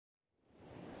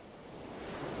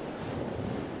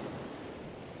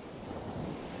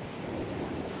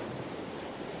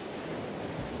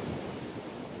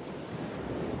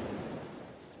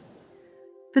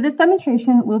For this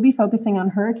demonstration, we'll be focusing on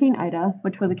Hurricane Ida,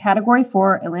 which was a Category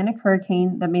 4 Atlantic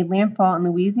hurricane that made landfall in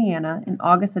Louisiana in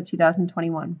August of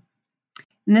 2021.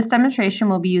 In this demonstration,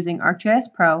 we'll be using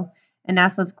ArcGIS Pro and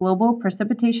NASA's Global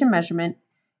Precipitation Measurement,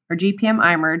 or GPM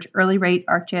IMERG, Early Rate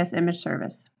ArcGIS Image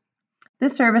Service.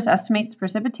 This service estimates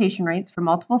precipitation rates for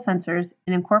multiple sensors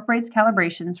and incorporates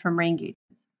calibrations from rain gauges.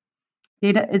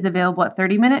 Data is available at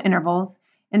 30-minute intervals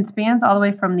and spans all the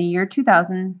way from the year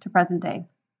 2000 to present day.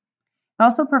 It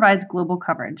also provides global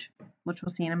coverage, which we'll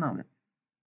see in a moment.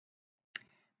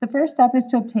 The first step is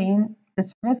to obtain the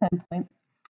service endpoint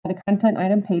at a content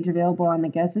item page available on the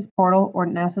GIS portal or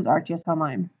NASA's ArcGIS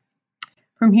Online.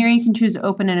 From here, you can choose to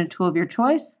open in a tool of your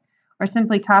choice or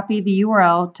simply copy the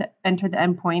URL to enter the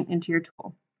endpoint into your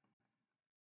tool.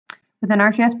 Within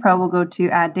ArcGIS Pro, we'll go to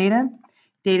Add Data,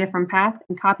 Data from Path,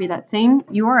 and copy that same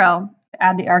URL to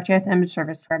add the ArcGIS Image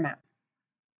Service to our map.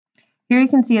 Here you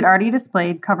can see it already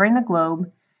displayed, covering the globe,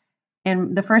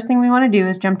 and the first thing we want to do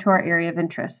is jump to our area of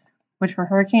interest, which for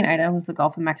Hurricane Ida was the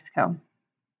Gulf of Mexico.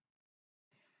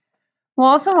 We'll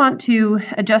also want to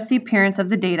adjust the appearance of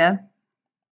the data,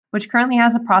 which currently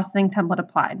has a processing template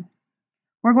applied.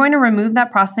 We're going to remove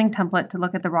that processing template to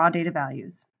look at the raw data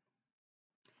values.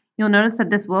 You'll notice that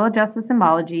this will adjust the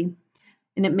symbology,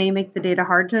 and it may make the data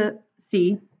hard to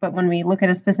see, but when we look at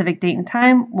a specific date and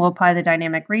time, we'll apply the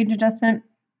dynamic range adjustment,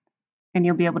 and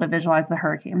you'll be able to visualize the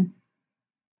hurricane.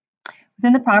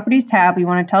 Within the Properties tab, we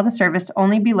want to tell the service to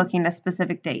only be looking at a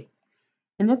specific date.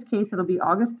 In this case, it'll be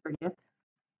August 30th,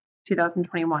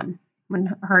 2021,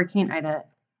 when Hurricane Ida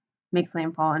makes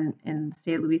landfall in the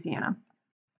state of Louisiana.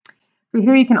 For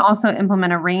here, you can also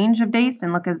implement a range of dates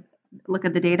and look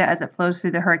at the data as it flows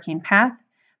through the hurricane path.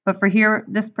 But for here,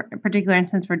 this particular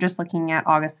instance, we're just looking at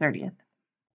August 30th.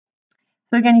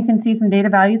 So again, you can see some data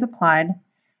values applied.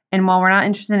 And while we're not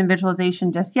interested in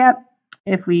visualization just yet,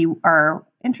 if we are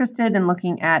interested in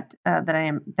looking at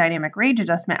the dynamic range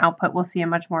adjustment output, we'll see a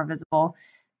much more visible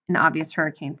and obvious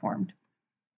hurricane formed.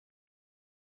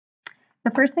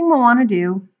 The first thing we'll want to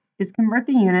do is convert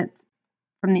the units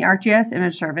from the ArcGIS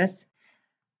Image Service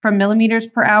from millimeters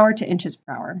per hour to inches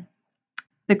per hour.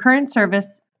 The current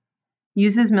service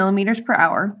uses millimeters per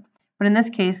hour, but in this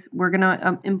case, we're going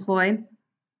to employ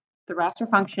the Raster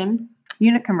function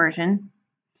unit conversion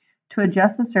to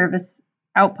adjust the service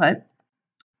output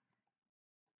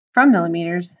from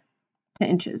millimeters to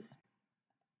inches.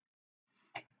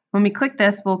 When we click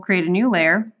this, we'll create a new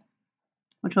layer,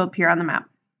 which will appear on the map.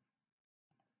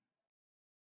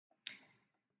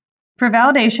 For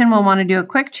validation, we'll want to do a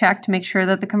quick check to make sure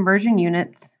that the conversion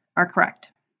units are correct.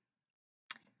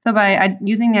 So by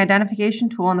using the identification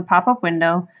tool in the pop-up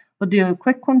window, we'll do a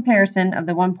quick comparison of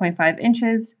the 1.5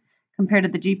 inches compared to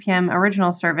the GPM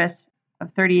original service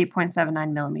of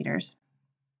 38.79 millimeters.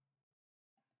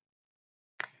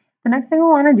 The next thing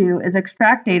we'll want to do is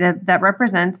extract data that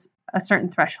represents a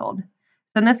certain threshold.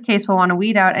 So in this case, we'll want to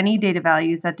weed out any data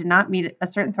values that did not meet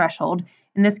a certain threshold.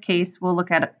 In this case, we'll look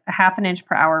at a half an inch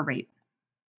per hour rate.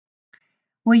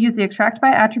 We'll use the Extract by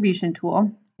Attribution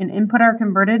tool and input our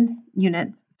converted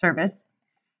units service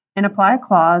and apply a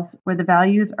clause where the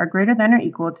values are greater than or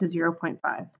equal to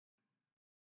 0.5.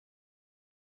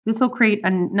 This will create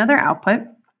another output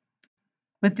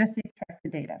with just the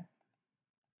extracted data.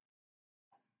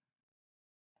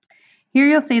 Here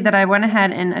you'll see that I went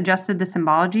ahead and adjusted the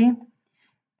symbology.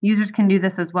 Users can do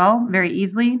this as well very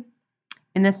easily.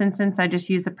 In this instance, I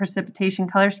just used the precipitation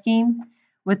color scheme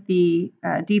with the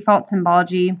default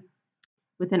symbology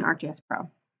within ArcGIS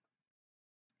Pro.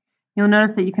 You'll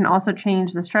notice that you can also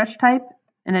change the stretch type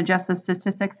and adjust the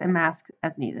statistics and masks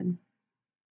as needed.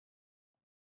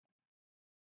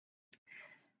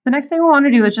 The next thing we want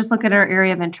to do is just look at our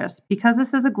area of interest. Because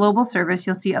this is a global service,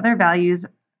 you'll see other values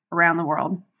around the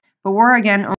world. But we're,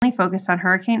 again, only focused on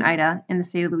Hurricane Ida in the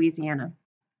state of Louisiana.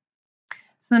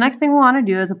 So the next thing we'll want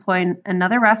to do is employ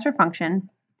another raster function,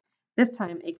 this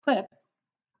time a clip,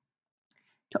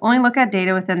 to only look at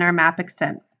data within our map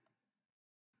extent.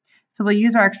 So we'll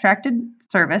use our extracted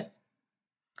service,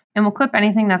 and we'll clip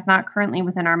anything that's not currently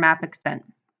within our map extent.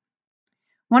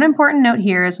 One important note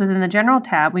here is within the General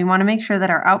tab, we want to make sure that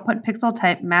our output pixel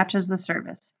type matches the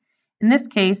service. In this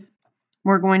case,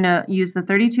 we're going to use the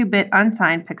 32-bit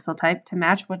unsigned pixel type to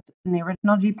match what's in the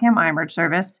original GPM IMERG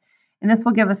service, and this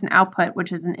will give us an output,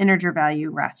 which is an integer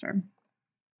value raster.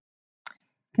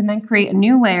 You can then create a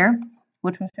new layer,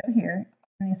 which we'll show here,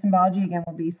 and the symbology again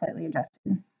will be slightly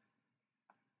adjusted.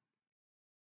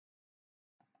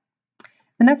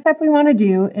 The next step we want to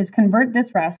do is convert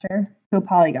this raster to a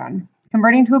polygon.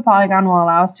 Converting to a polygon will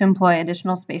allow us to employ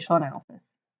additional spatial analysis.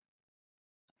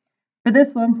 For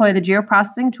this, we'll employ the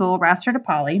geoprocessing tool Raster to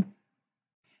Poly,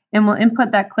 and we'll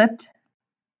input that clipped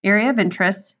area of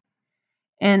interest.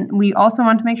 And we also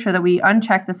want to make sure that we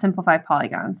uncheck the simplify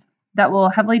polygons. That will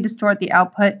heavily distort the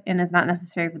output and is not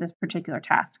necessary for this particular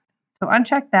task. So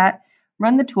uncheck that,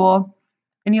 run the tool,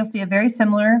 and you'll see a very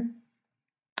similar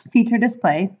feature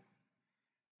display.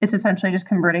 It's essentially just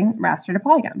converting raster to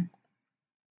polygon.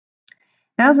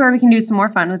 Now is where we can do some more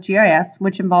fun with GIS,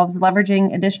 which involves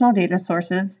leveraging additional data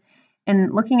sources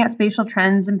and looking at spatial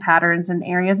trends and patterns and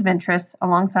areas of interest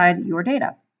alongside your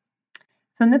data.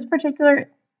 So in this particular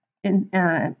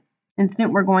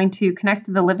incident, we're going to connect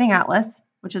to the Living Atlas,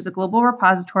 which is a global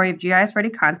repository of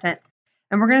GIS-ready content,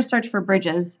 and we're going to search for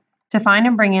bridges to find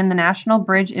and bring in the National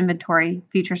Bridge Inventory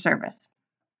feature service.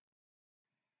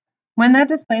 When that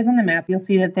displays on the map, you'll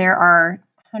see that there are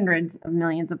hundreds of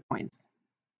millions of points.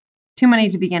 Too many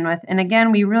to begin with. And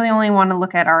again, we really only want to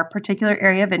look at our particular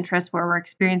area of interest where we're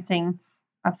experiencing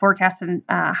a forecasted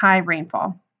high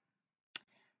rainfall.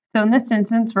 So in this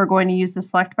instance, we're going to use the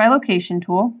Select by Location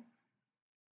tool.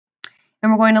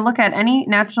 And we're going to look at any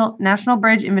national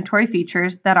bridge inventory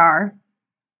features that are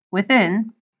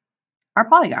within our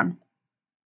polygon.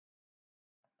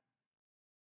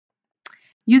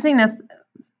 Using this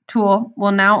tool,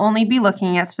 we'll now only be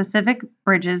looking at specific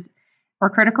bridges or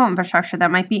critical infrastructure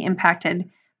that might be impacted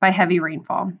by heavy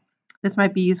rainfall. This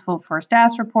might be useful for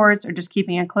status reports or just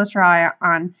keeping a closer eye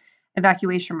on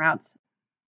evacuation routes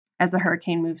as the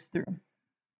hurricane moves through.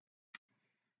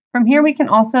 From here, we can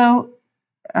also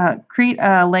create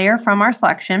a layer from our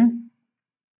selection,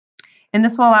 and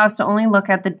this will allow us to only look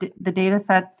at the data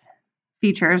sets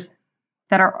features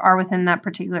that are within that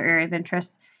particular area of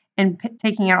interest and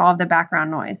taking out all of the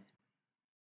background noise.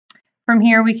 From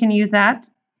here, we can use that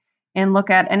and look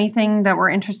at anything that we're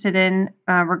interested in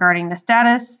regarding the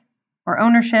status or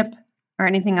ownership or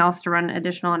anything else to run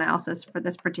additional analysis for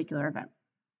this particular event.